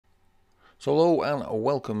So hello and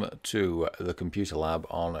welcome to the Computer Lab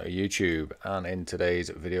on YouTube, and in today's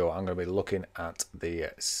video I'm going to be looking at the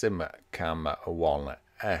SimCam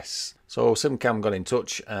 1S. So SimCam got in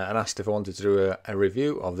touch and asked if I wanted to do a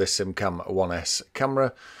review of this SimCam 1S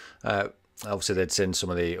camera. Obviously they'd seen some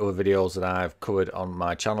of the other videos that I've covered on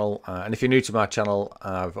my channel, and if you're new to my channel,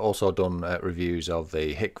 I've also done reviews of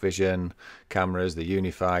the Hikvision cameras, the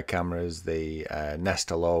Unify cameras, the Nest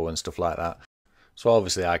Hello and stuff like that. So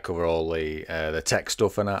obviously I cover all the tech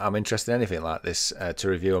stuff, and I'm interested in anything like this to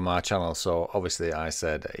review on my channel. So obviously I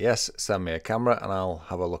said yes, send me a camera and I'll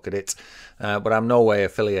have a look at it. But I'm no way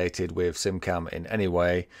affiliated with SimCam in any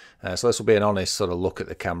way. So this will be an honest sort of look at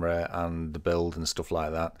the camera and the build and stuff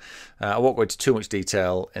like that. I won't go into too much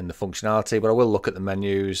detail in the functionality, but I will look at the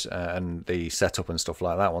menus and the setup and stuff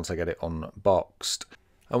like that once I get it unboxed.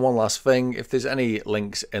 And one last thing, if there's any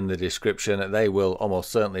links in the description, they will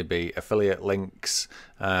almost certainly be affiliate links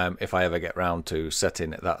if I ever get round to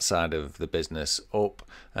setting that side of the business up.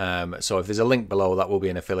 So if there's a link below, that will be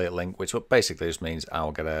an affiliate link, which basically just means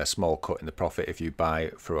I'll get a small cut in the profit if you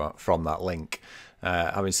buy from that link.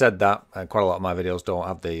 Having said that, quite a lot of my videos don't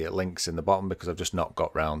have the links in the bottom because I've just not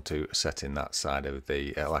got round to setting that side of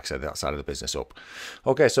the, like I said, that side of the business up.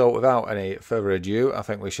 Okay, so without any further ado, I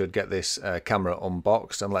think we should get this camera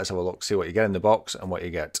unboxed and let's have a look, see what you get in the box and what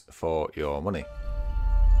you get for your money.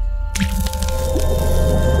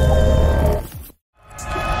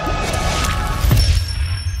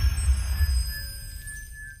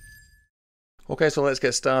 Okay, so let's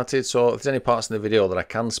get started. So if there's any parts in the video that I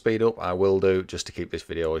can speed up, I will do, just to keep this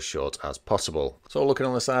video as short as possible. So looking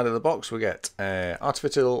on the side of the box, we get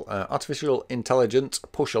artificial intelligence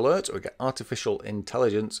push alert, we get artificial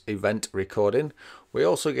intelligence event recording, we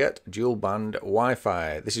also get dual band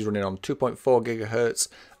Wi-Fi. This is running on 2.4 gigahertz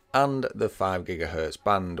and the 5 gigahertz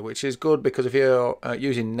band, which is good because if you're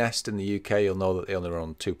using Nest in the UK, you'll know that they only run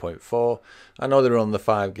on 2.4. I know they're on the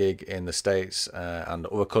 5 gig in the States and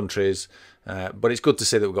other countries, but it's good to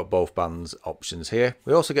see that we've got both bands options here.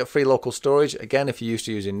 We also get free local storage. Again, if you're used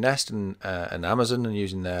to using Nest and Amazon and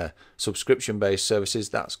using their subscription-based services,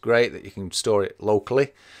 that's great that you can store it locally.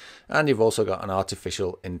 And you've also got an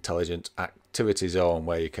artificial intelligence activity zone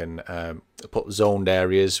where you can put zoned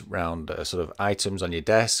areas around sort of items on your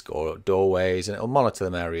desk or doorways, and it'll monitor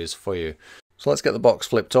them areas for you. So let's get the box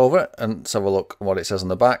flipped over and let's have a look at what it says on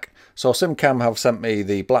the back. So SimCam have sent me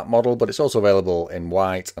the black model, but it's also available in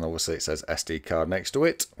white, and obviously it says SD card next to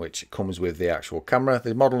it, which comes with the actual camera.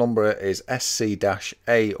 The model number is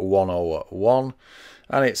SC-A101,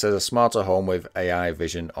 and it says a smarter home with AI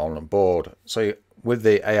vision on board. So with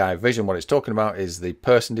the AI vision, what it's talking about is the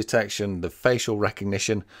person detection, the facial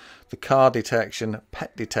recognition, the car detection,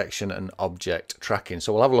 pet detection, and object tracking.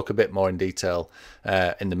 So we'll have a look a bit more in detail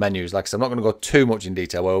in the menus. Like I said, I'm not going to go too much in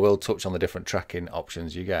detail, but I will touch on the different tracking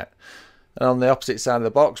options you get. And on the opposite side of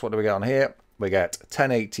the box, what do we get on here? We get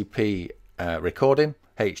 1080p recording,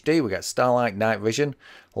 HD, we get Starlight night vision,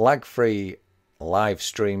 lag-free live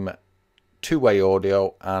stream, two-way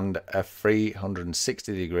audio, and a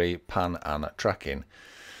 360-degree pan and tracking.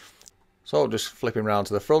 So just flipping around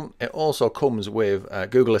to the front, it also comes with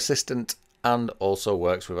Google Assistant and also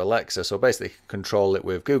works with Alexa. So basically you can control it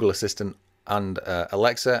with Google Assistant and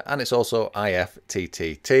Alexa, and it's also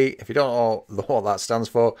IFTTT. If you don't know what that stands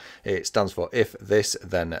for, it stands for if this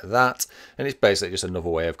then that, and it's basically just another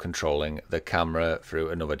way of controlling the camera through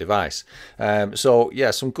another device. So yeah,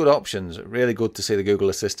 some good options. Really good to see the Google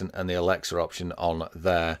Assistant and the Alexa option on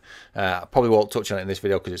there. I probably won't touch on it in this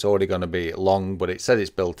video because it's already going to be long, but it says it's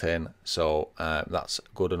built in, so that's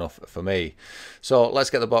good enough for me. So let's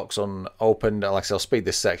get the box opened. Like I said, I'll speed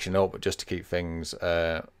this section up just to keep things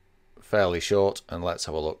fairly short, and let's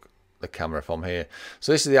have a look at the camera from here.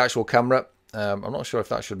 So this is the actual camera. I'm not sure if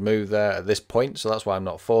that should move there at this point, so that's why I'm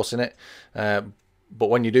not forcing it. But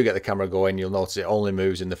when you do get the camera going, you'll notice it only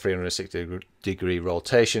moves in the 360-degree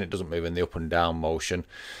rotation. It doesn't move in the up and down motion.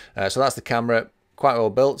 So that's the camera. Quite well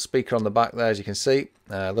built. Speaker on the back there, as you can see.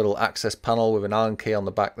 A little access panel with an Allen key on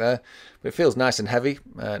the back there. But it feels nice and heavy,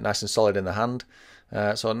 nice and solid in the hand.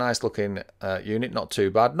 So a nice looking unit, not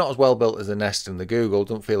too bad. Not as well built as the Nest and the Google,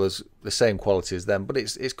 doesn't feel as the same quality as them, but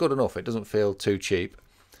it's good enough. It doesn't feel too cheap.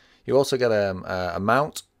 You also get a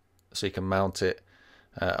mount, so you can mount it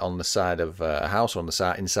on the side of a house, or on the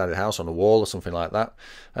side inside the house on a wall or something like that.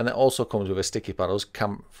 And it also comes with a sticky pad. I'll just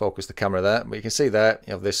focus the camera there, but you can see there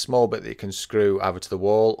you have this small bit that you can screw either to the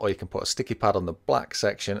wall, or you can put a sticky pad on the black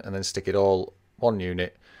section and then stick it all one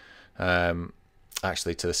unit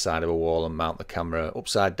actually to the side of a wall and mount the camera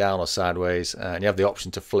upside down or sideways, and you have the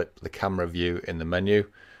option to flip the camera view in the menu.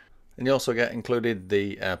 And you also get included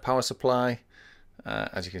the power supply,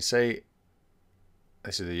 as you can see,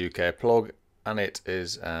 This is the UK plug, and it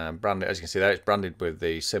is branded, as you can see there, it's branded with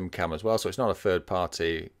the SimCam as well, so it's not a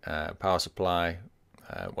third-party power supply.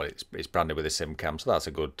 Well, it's branded with a SimCam, so that's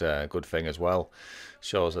a good thing as well.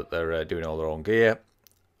 Shows that they're doing all their own gear,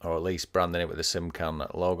 or at least branding it with the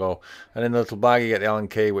SimCam logo. And in the little bag you get the Allen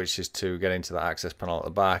key, which is to get into the access panel at the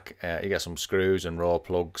back. You get some screws and raw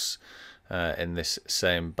plugs in this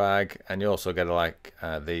same bag, and you also get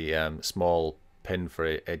the small pin for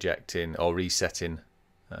ejecting or resetting.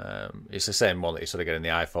 It's the same one that you sort of get in the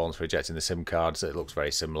iPhones for ejecting the SIM cards, so it looks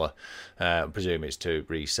very similar. I presume it's to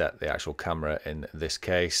reset the actual camera in this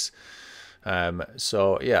case.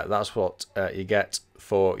 So yeah, that's what you get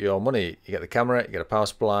for your money. You get the camera, you get a power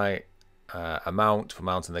supply, a mount for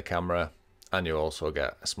mounting the camera, and you also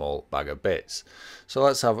get a small bag of bits. So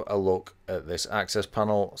let's have a look at this access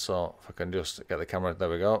panel. So if I can just get the camera, there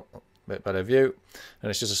we go, a bit better view. And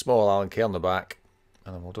it's just a small Allen key on the back,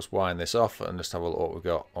 and then we'll just wind this off and just have a look what we've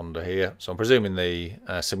got under here. So I'm presuming the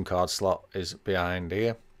SIM card slot is behind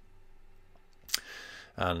here,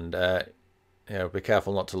 and yeah, be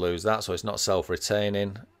careful not to lose that, so it's not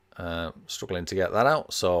self-retaining. Struggling to get that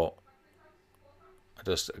out, so I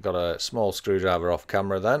just got a small screwdriver off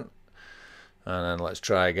camera then, and then let's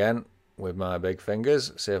try again with my big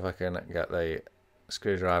fingers, see if I can get the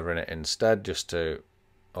screwdriver in it instead, just to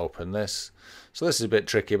open this. So this is a bit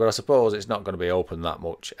tricky, but I suppose it's not going to be open that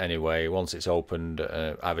much anyway. Once it's opened,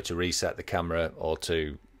 either to reset the camera or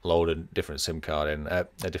to load a different SIM card in,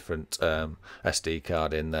 a different SD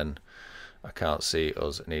card in, then I can't see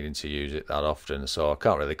us needing to use it that often, so I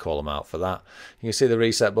can't really call them out for that. You can see the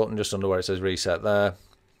reset button just under where it says reset there,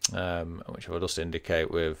 which I'll just indicate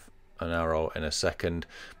with an arrow in a second.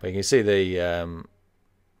 But you can see the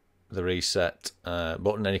reset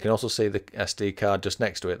button, and you can also see the SD card just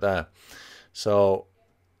next to it there. So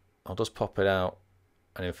I'll just pop it out,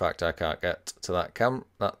 and in fact I can't get to that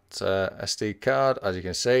SD card, as you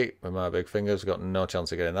can see with my big fingers. I've got no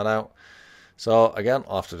chance of getting that out. So again,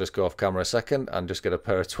 I'll have to just go off camera a second and just get a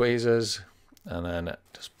pair of tweezers, and then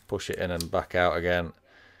just push it in and back out again.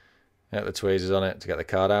 Get the tweezers on it to get the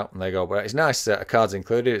card out, and there you go. But it's nice that a card's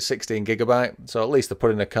included. It's 16GB, so at least they're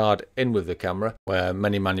putting a card in with the camera, where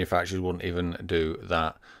many manufacturers wouldn't even do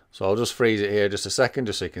that. So I'll just freeze it here just a second,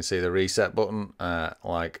 just so you can see the reset button,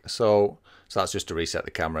 like so. So that's just to reset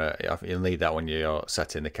the camera. You'll need that when you're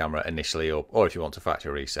setting the camera initially up, or if you want to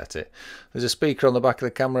factory reset it. There's a speaker on the back of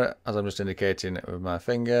the camera, as I'm just indicating with my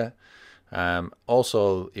finger.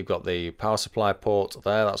 Also, you've got the power supply port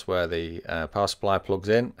there. That's where the power supply plugs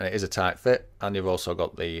in, and it is a tight fit. And you've also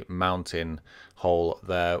got the mounting hole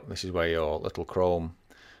there. This is where your little chrome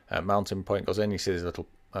mounting point goes in. You see there's a little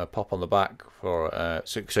pop on the back for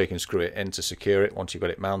so you can screw it in to secure it once you've got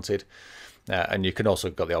it mounted. And you can also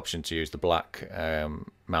got the option to use the black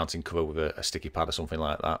mounting cover with a sticky pad or something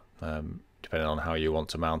like that, depending on how you want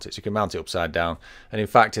to mount it. So you can mount it upside down. And in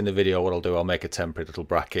fact, in the video, what I'll do, I'll make a temporary little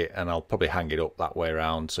bracket, and I'll probably hang it up that way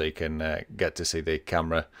around, so you can get to see the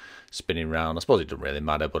camera spinning round. I suppose it doesn't really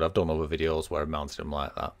matter, but I've done other videos where I've mounted them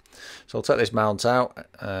like that. So I'll take this mount out,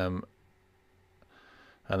 and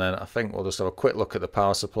then I think we'll just have a quick look at the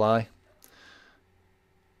power supply.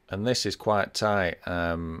 And this is quite tight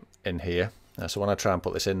in here. So when I try and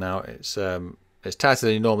put this in now, it's tighter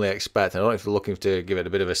than you normally expect. I don't know if you're looking to give it a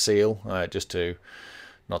bit of a seal, just to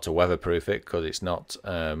not to weatherproof it, because it's not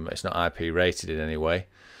IP rated in any way.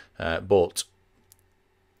 But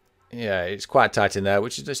yeah, it's quite tight in there,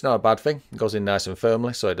 which is it's not a bad thing. It goes in nice and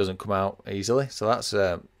firmly, so it doesn't come out easily. So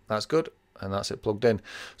that's good, and that's it plugged in.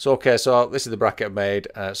 So okay, so this is the bracket I've made.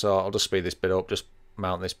 So I'll just speed this bit up. Just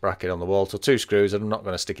mount this bracket on the wall. So 2 screws. I'm not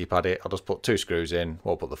going to sticky pad it. I'll just put 2 screws in.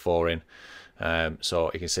 Won't put the 4 in. So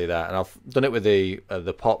you can see that, and I've done it with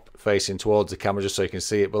the pop facing towards the camera, just so you can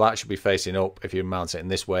see it. But that should be facing up if you mount it in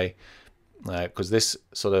this way, because this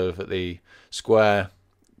sort of the square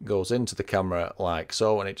goes into the camera like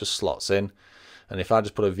so, and it just slots in. And if I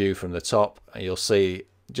just put a view from the top, you'll see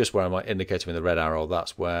just where I'm indicating with the red arrow,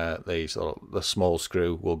 that's where the small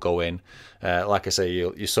screw will go in. Like I say,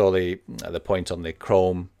 you saw the point on the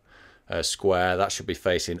chrome square. That should be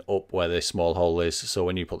facing up where the small hole is, so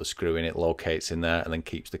when you put the screw in, it locates in there and then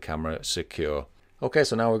keeps the camera secure. Okay,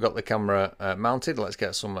 so now we've got the camera mounted. Let's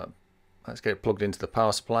get it plugged into the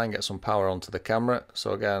power supply and get some power onto the camera.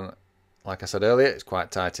 So again, like I said earlier, it's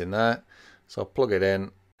quite tight in there, so I'll plug it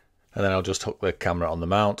in, and then I'll just hook the camera on the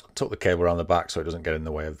mount, tuck the cable around the back so it doesn't get in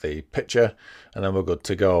the way of the picture, and then we're good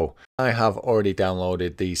to go. I have already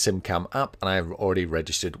downloaded the SimCam app, and I've already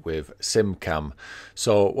registered with SimCam.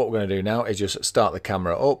 So what we're going to do now is just start the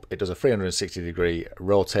camera up. It does a 360-degree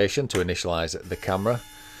rotation to initialize the camera.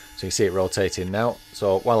 So you see it rotating now.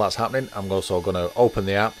 So while that's happening, I'm also going to open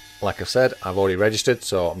the app. Like I said, I've already registered,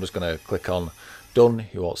 so I'm just going to click on done.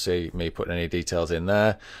 You won't see me putting any details in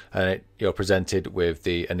there, and you're presented with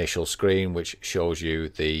the initial screen, which shows you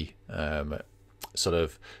the sort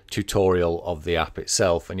of tutorial of the app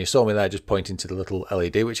itself. And you saw me there just pointing to the little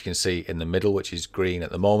LED, which you can see in the middle, which is green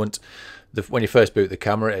at the moment. When you first boot the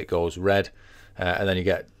camera, it goes red, and then you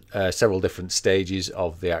get several different stages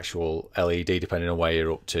of the actual LED depending on where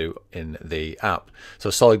you're up to in the app. So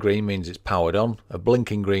solid green means it's powered on, a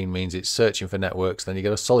blinking green means it's searching for networks, then you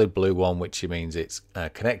get a solid blue one, which means it's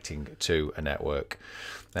connecting to a network.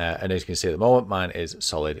 And as you can see at the moment, mine is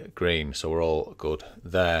solid green, so we're all good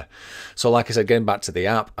there. So like I said, getting back to the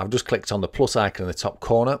app, I've just clicked on the plus icon in the top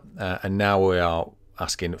corner, and now we are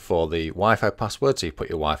asking for the Wi-Fi password. So you put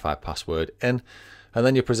your Wi-Fi password in, and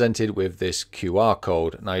then you're presented with this QR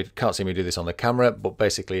code. Now you can't see me do this on the camera, but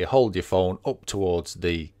basically you hold your phone up towards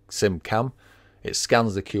the SimCam, it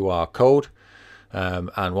scans the QR code,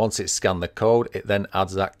 and once it's scanned the code, it then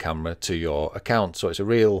adds that camera to your account. So it's a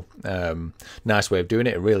real nice way of doing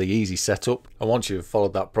it, a really easy setup. And once you've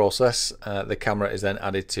followed that process, the camera is then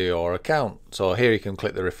added to your account. So here you can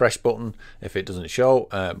click the refresh button if it doesn't show,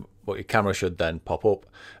 but your camera should then pop up.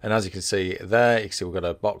 And as you can see there, you can see we've got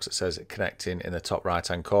a box that says connecting in the top right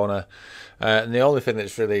hand corner. And the only thing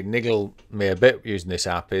that's really niggled me a bit using this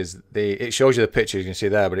app is it shows you the picture, you can see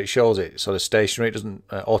there, but it shows it sort of stationary. It doesn't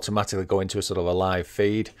automatically go into a sort of a live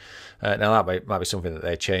feed. Now that might be something that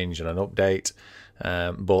they change on an update,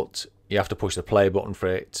 but you have to push the play button for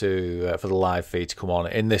it to for the live feed to come on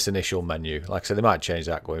in this initial menu. Like I said, they might change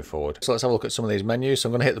that going forward. So let's have a look at some of these menus. So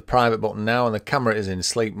I'm going to hit the private button now, and the camera is in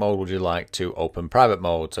sleep mode. Would you like to open private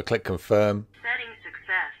mode? So click confirm. Setting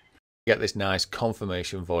success. You get this nice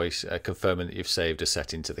confirmation voice confirming that you've saved a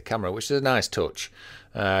setting to the camera, which is a nice touch.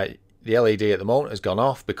 The LED at the moment has gone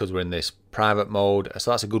off because we're in this private mode,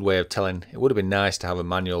 so that's a good way of telling. It would have been nice to have a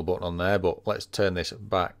manual button on there, but let's turn this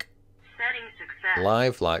back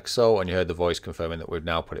live like so, and you heard the voice confirming that we've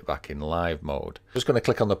now put it back in live mode. Just going to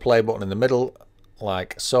click on the play button in the middle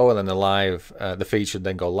like so, and then the feed should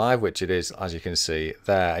then go live, which it is, as you can see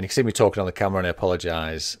there. And you can see me talking on the camera, and I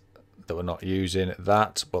apologize that we're not using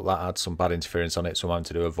that, but that had some bad interference on it, so I'm having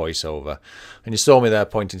to do a voiceover. And you saw me there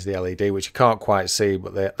pointing to the LED, which you can't quite see,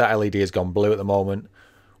 but that LED has gone blue at the moment,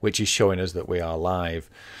 which is showing us that we are live.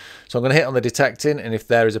 So I'm going to hit on the detecting, and if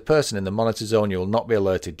there is a person in the monitor zone, you will not be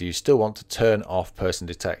alerted. Do you still want to turn off person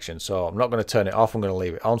detection? So I'm not going to turn it off, I'm going to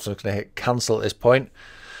leave it on. So I'm going to hit cancel at this point.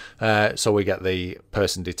 So we get the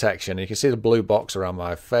person detection. You can see the blue box around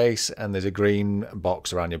my face, and there's a green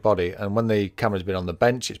box around your body. And when the camera's been on the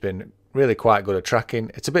bench, it's been really quite good at tracking.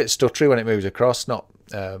 It's a bit stuttery when it moves across, not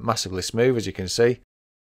massively smooth, as you can see.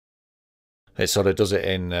 It sort of does it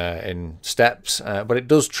in steps, but it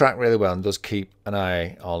does track really well and does keep an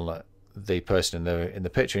eye on the person in the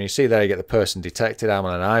picture. And you see there, you get the person detected. I'm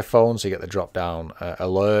on an iPhone, so you get the drop down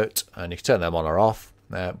alert, and you can turn them on or off.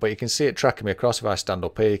 But you can see it tracking me across. If I stand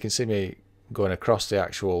up here, you can see me going across the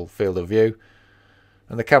actual field of view,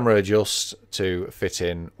 and the camera adjusts to fit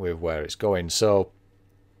in with where it's going. So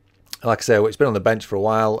like I say, it's been on the bench for a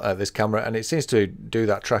while, this camera, and it seems to do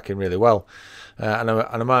that tracking really well. And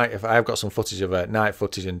I might, if I've got some footage of night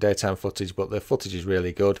footage and daytime footage, but the footage is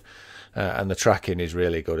really good, and the tracking is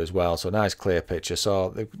really good as well. So nice clear picture. So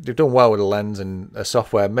they've done well with the lens, and the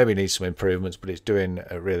software maybe needs some improvements, but it's doing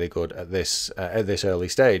really good at this early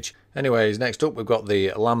stage. Anyways, next up we've got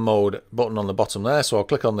the LAN mode button on the bottom there. So I'll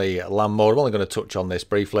click on the LAN mode. I'm only going to touch on this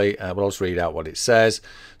briefly, but I'll just read out what it says.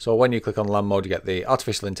 So when you click on LAN mode, you get the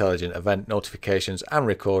artificial intelligent event notifications and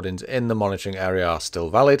recordings in the monitoring area are still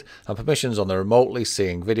valid, and permissions on the remotely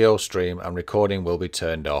seeing video stream and recording will be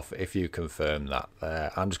turned off if you confirm that.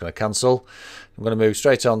 I'm just going to cancel. I'm going to move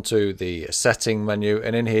straight on to the setting menu,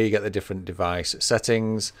 and in here you get the different device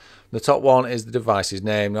settings. The top one is the device's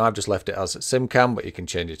name. Now I've just left it as SimCam, but you can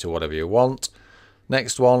change it to whatever you want.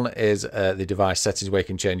 Next one is the device settings, where you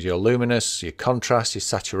can change your luminous, your contrast, your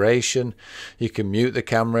saturation. You can mute the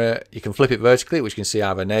camera. You can flip it vertically, which you can see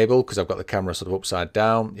I've enabled because I've got the camera sort of upside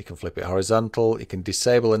down. You can flip it horizontal. You can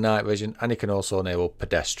disable the night vision, and you can also enable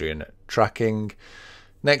pedestrian tracking.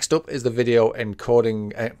 Next up is the video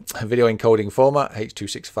encoding format,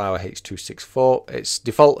 H.265 or H.264. It's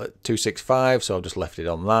default at 265, so I've just left it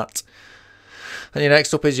on that. And your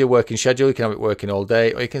next up is your working schedule. You can have it working all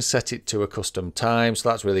day, or you can set it to a custom time. So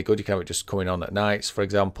that's really good. You can have it just coming on at nights, for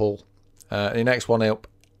example. And your next one up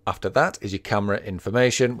after that is your camera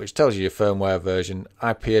information, which tells you your firmware version,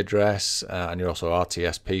 IP address, and your also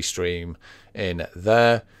RTSP stream in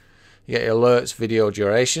there. You get your alerts video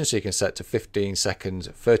duration, so you can set to 15 seconds,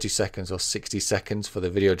 30 seconds or 60 seconds for the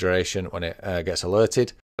video duration when it gets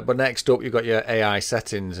alerted. But next up, you've got your AI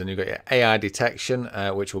settings, and you've got your AI detection,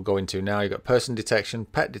 which we'll go into now. You've got person detection,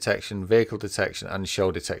 pet detection, vehicle detection, and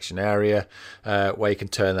show detection area, where you can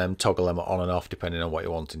turn them, toggle them on and off depending on what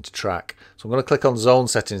you're wanting to track. So I'm going to click on zone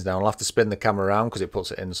settings now. I'll have to spin the camera around because it puts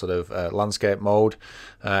it in sort of landscape mode.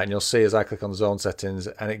 And you'll see as I click on zone settings,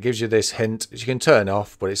 and it gives you this hint, which you can turn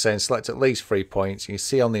off, but it's saying select at least 3 points. You can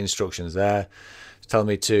see on the instructions there, telling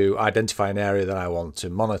me to identify an area that I want to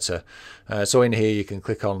monitor. So in here you can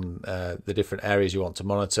click on the different areas you want to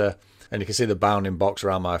monitor, and you can see the bounding box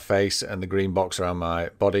around my face and the green box around my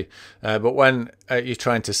body. But when you're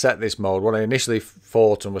trying to set this mode, what I initially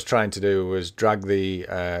thought and was trying to do was drag the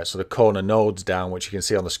sort of corner nodes down, which you can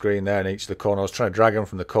see on the screen there in each of the corners. I was trying to drag them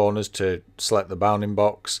from the corners to select the bounding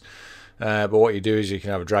box. But what you do is you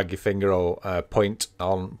can either drag your finger or point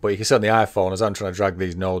on, but you can see on the iPhone, as I'm trying to drag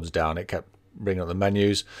these nodes down, it kept bringing up the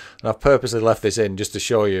menus, and I've purposely left this in just to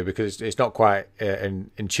show you because it's not quite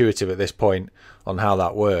intuitive at this point on how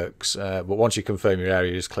that works, but once you confirm your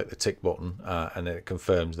area, you just click the tick button and it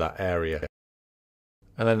confirms that area.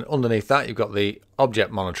 And then underneath that you've got the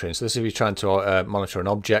object monitoring. So this is if you're trying to monitor an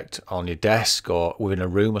object on your desk or within a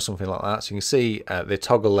room or something like that. So you can see the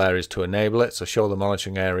toggle there is to enable it, so show the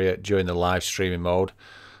monitoring area during the live streaming mode.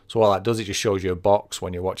 So what that does, it just shows you a box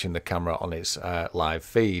when you're watching the camera on its live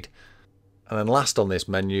feed. And then last on this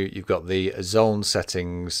menu, you've got the zone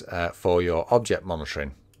settings for your object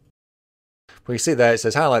monitoring. Well, you see there, it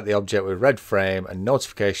says highlight the object with red frame and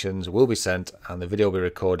notifications will be sent and the video will be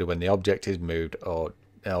recorded when the object is moved or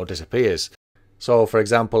disappears. So for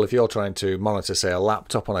example, if you're trying to monitor, say, a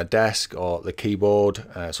laptop on a desk or the keyboard,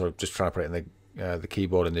 so I'm just trying to put it in the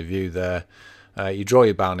keyboard in the view there, you draw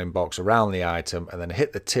your bounding box around the item and then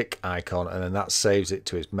hit the tick icon, and then that saves it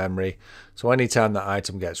to its memory. So anytime that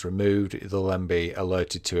item gets removed, it'll then be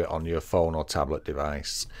alerted to it on your phone or tablet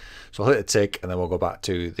device. So I'll hit the tick and then we'll go back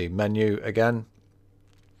to the menu again.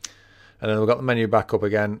 And then we've got the menu back up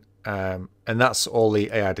again, and that's all the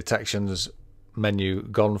AI detections menu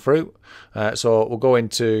gone through. So we'll go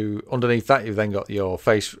into underneath that. You've then got your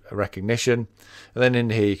face recognition, and then in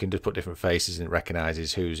here you can just put different faces and it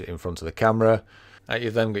recognizes who's in front of the camera.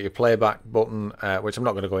 You've then got your playback button, which I'm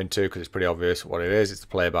not going to go into because it's pretty obvious what it is. It's the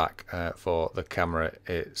playback for the camera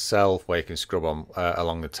itself, where you can scrub on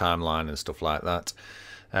along the timeline and stuff like that.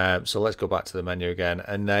 So let's go back to the menu again,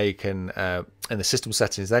 and now you can in the system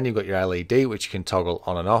settings, then you've got your LED, which you can toggle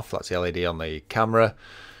on and off. That's the LED on the camera.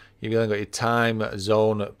 You've then got your time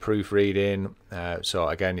zone proofreading. So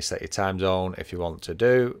again, you set your time zone if you want to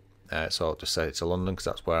do. So I'll just set it to London because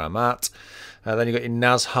that's where I'm at. Then you've got your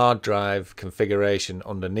NAS hard drive configuration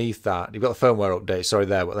underneath that. You've got the firmware update, sorry,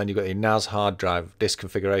 there, but then you've got your NAS hard drive disk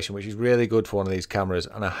configuration, which is really good for one of these cameras.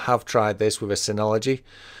 And I have tried this with a Synology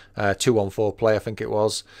 214 Play, I think it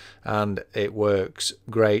was, and it works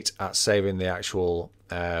great at saving the actual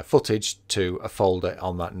footage to a folder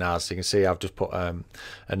on that NAS. So you can see I've just put a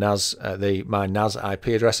NAS, my NAS IP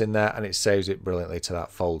address in there, and it saves it brilliantly to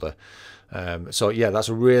that folder. So yeah, that's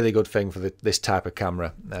a really good thing for this type of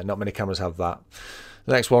camera. Not many cameras have that.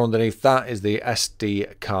 The next one underneath that is the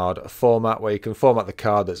SD card format, where you can format the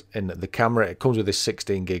card that's in the camera. It comes with this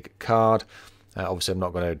 16 gig card. Obviously I'm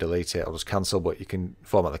not going to delete it, I'll just cancel, but you can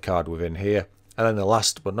format the card within here. And then the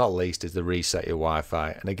last but not least is the reset your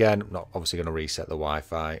Wi-Fi. And again, I'm not obviously going to reset the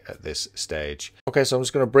Wi-Fi at this stage. Okay, so I'm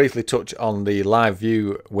just going to briefly touch on the live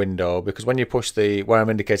view window, because when you push where I'm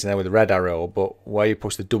indicating there with the red arrow, but where you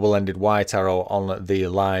push the double-ended white arrow on the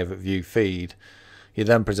live view feed, you're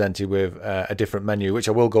then presented with a different menu, which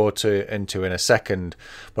I will go into in a second.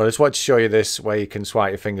 But I just want to show you this, where you can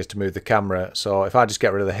swipe your fingers to move the camera. So if I just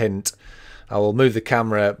get rid of the hint, I will move the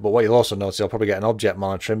camera, but what you'll also notice, I'll probably get an object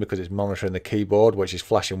monitoring because it's monitoring the keyboard, which is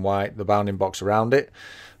flashing white, the bounding box around it.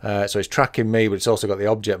 So it's tracking me, but it's also got the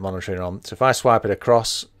object monitoring on. So if I swipe it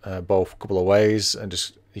across both a couple of ways, and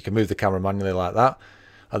just you can move the camera manually like that,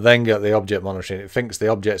 I then get the object monitoring. It thinks the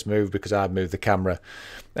object's moved because I've moved the camera,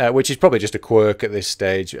 which is probably just a quirk at this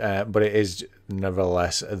stage, but it is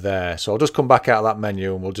nevertheless there. So I'll just come back out of that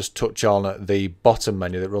menu and we'll just touch on the bottom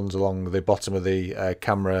menu that runs along the bottom of the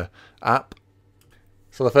camera app.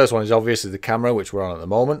 So the first one is obviously the camera, which we're on at the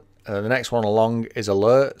moment. The next one along is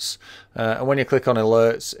alerts, and when you click on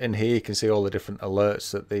alerts in here, you can see all the different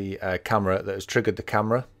alerts that the camera that has triggered the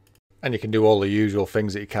camera. And you can do all the usual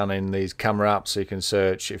things that you can in these camera apps. So you can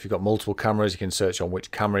search, if you've got multiple cameras, you can search on which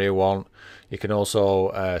camera you want. You can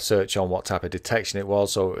also search on what type of detection it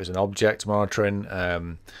was. So it was an object monitoring,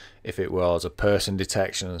 if it was a person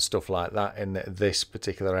detection and stuff like that in this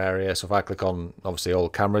particular area. So if I click on, obviously, all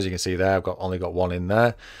cameras, you can see there, I've only got one in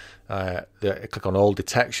there. Click on all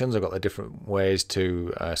detections. I've got the different ways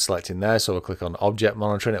to select in there. So I'll click on object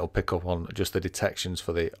monitoring. It'll pick up on just the detections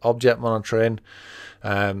for the object monitoring.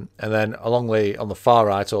 And then on the far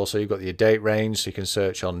right also, you've got your date range. So you can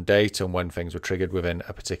search on date and when things were triggered within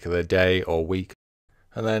a particular day or week.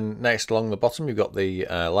 And then next along the bottom, you've got the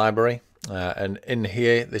library. And in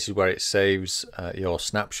here, this is where it saves your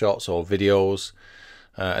snapshots or videos.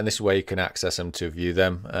 And this is where you can access them to view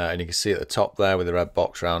them, and you can see at the top there with the red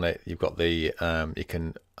box around it, you've got the you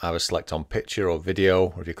can either select on picture or video,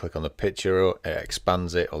 or if you click on the picture it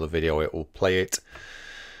expands it, or the video it will play it.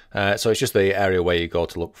 So it's just the area where you go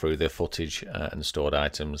to look through the footage and stored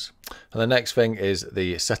items. And the next thing is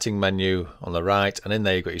the setting menu on the right, and in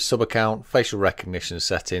there you've got your sub account, facial recognition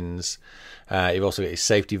settings. You've also got your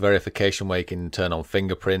safety verification where you can turn on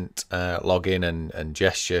fingerprint login and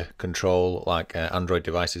gesture control like Android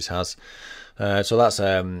devices has. So that's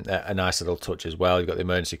a nice little touch as well. You've got the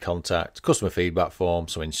emergency contact, customer feedback form,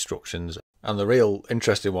 some instructions. And the real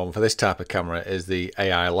interesting one for this type of camera is the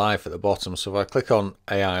AI Life at the bottom. So if I click on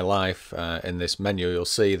AI Life in this menu, you'll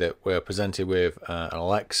see that we're presented with an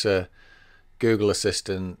Alexa, Google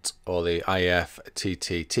Assistant, or the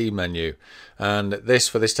IFTTT menu. And this,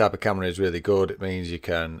 for this type of camera, is really good. It means you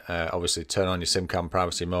can obviously turn on your SimCam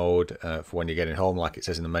privacy mode for when you're getting home, like it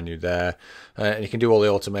says in the menu there. And you can do all the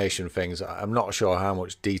automation things. I'm not sure how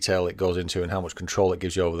much detail it goes into and how much control it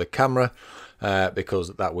gives you over the camera,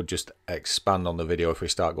 because that would just expand on the video if we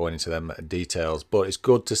start going into them details. But it's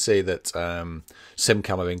good to see that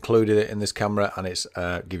SimCam have included it in this camera, and it's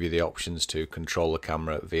give you the options to control the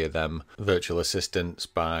camera via them virtual assistants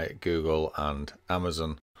by Google and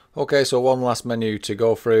Amazon. Okay, so one last menu to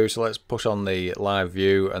go through. So let's push on the live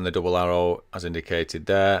view and the double arrow as indicated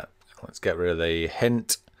there. Let's get rid of the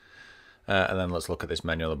hint. And then let's look at this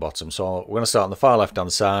menu on the bottom. So we're going to start on the far left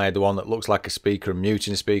hand side, the one that looks like a speaker and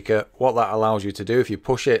muting speaker. What that allows you to do, if you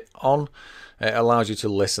push it on, it allows you to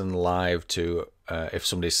listen live to if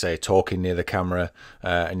somebody's, say, talking near the camera,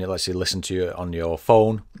 and it lets you listen to you on your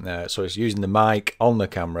phone. So it's using the mic on the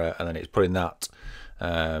camera, and then it's putting that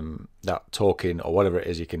that talking or whatever it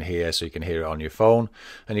is you can hear, so you can hear it on your phone,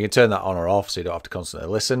 and you can turn that on or off so you don't have to constantly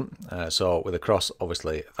listen. So with a cross,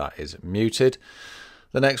 obviously that is muted.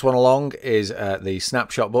 The next one along is the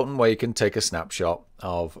snapshot button, where you can take a snapshot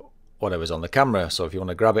of whatever's on the camera. So if you want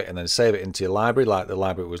to grab it and then save it into your library, like the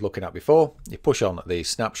library we was looking at before, you push on the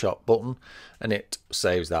snapshot button and it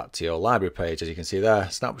saves that to your library page. As you can see there,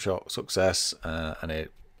 snapshot success, and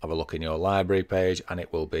it have a look in your library page and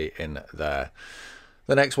it will be in there.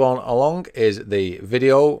 The next one along is the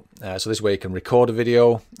video. So this way you can record a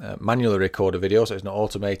video, manually record a video, so it's not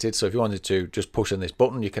automated. So if you wanted to just push on this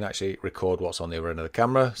button, you can actually record what's on the other end of the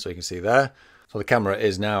camera. So you can see there. So the camera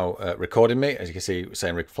is now recording me, as you can see,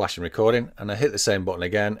 saying flashing recording, and I hit the same button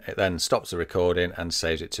again. It then stops the recording and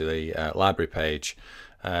saves it to the library page.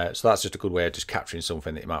 So that's just a good way of just capturing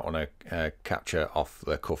something that you might want to capture off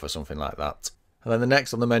the cuff or something like that. And then the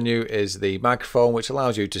next on the menu is the microphone, which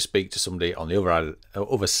allows you to speak to somebody on the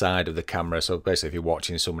other side of the camera. So basically, if you're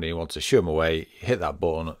watching somebody and you want to shoo them away, you hit that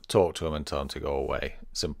button, talk to them and tell them to go away.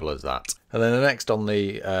 Simple as that. And then the next on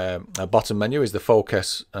the bottom menu is the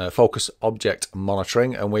focus object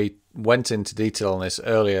monitoring. And we went into detail on this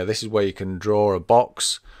earlier. This is where you can draw a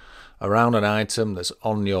box around an item that's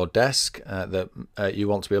on your desk that you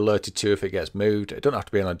want to be alerted to if it gets moved. It doesn't have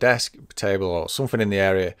to be on a desk, table, or something in the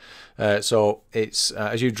area. So it's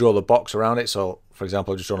as you draw the box around it. So for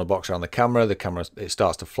example, just drawing a box around the camera it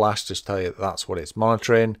starts to flash, just tell you that's what it's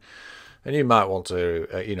monitoring. And you might want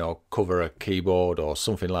to you know, cover a keyboard or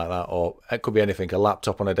something like that, or it could be anything, a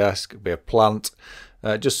laptop on a desk, it could be a plant.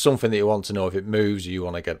 Just something that you want to know if it moves, you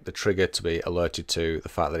want to get the trigger to be alerted to the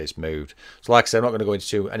fact that it's moved. So like I said, I'm not going to go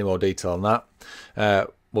into any more detail on that.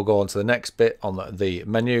 We'll go on to the next bit on the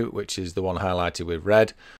menu, which is the one highlighted with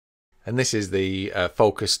red. And this is the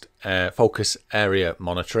focus area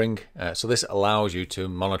monitoring. So this allows you to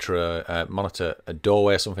monitor a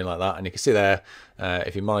doorway or something like that. And you can see there,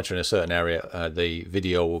 if you're monitoring a certain area, the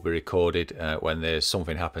video will be recorded when there's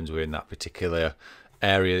something happens within that particular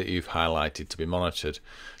area that you've highlighted to be monitored.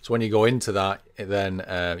 So when you go into that, then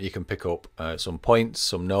you can pick up some points,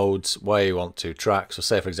 some nodes where you want to track. So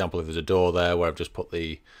say for example, if there's a door there where I've just put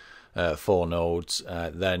the 4 nodes,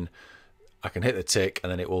 then I can hit the tick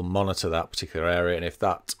and then it will monitor that particular area, and if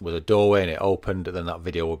that was a doorway and it opened, then that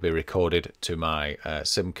video will be recorded to my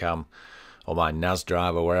SimCam or my NAS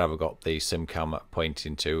drive or wherever I've got the SimCam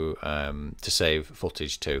pointing to save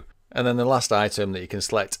footage to. And then the last item that you can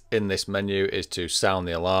select in this menu is to sound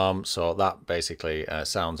the alarm. So that basically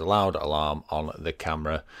sounds a loud alarm on the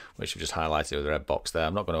camera, which I've just highlighted with the red box there.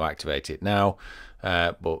 I'm not going to activate it now,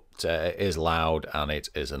 but it is loud and it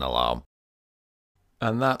is an alarm.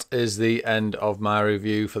 And that is the end of my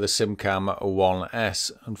review for the SimCam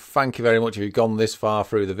 1S. And thank you very much if you've gone this far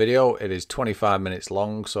through the video. It is 25 minutes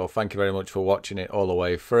long, so thank you very much for watching it all the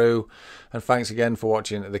way through. And thanks again for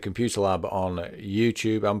watching the Computer Lab on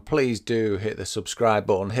YouTube. And please do hit the subscribe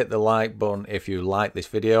button, hit the like button if you like this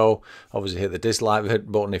video. Obviously hit the dislike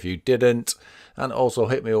button if you didn't. And also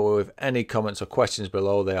hit me over with any comments or questions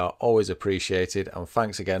below. They are always appreciated. And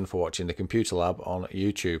thanks again for watching the Computer Lab on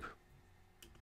YouTube.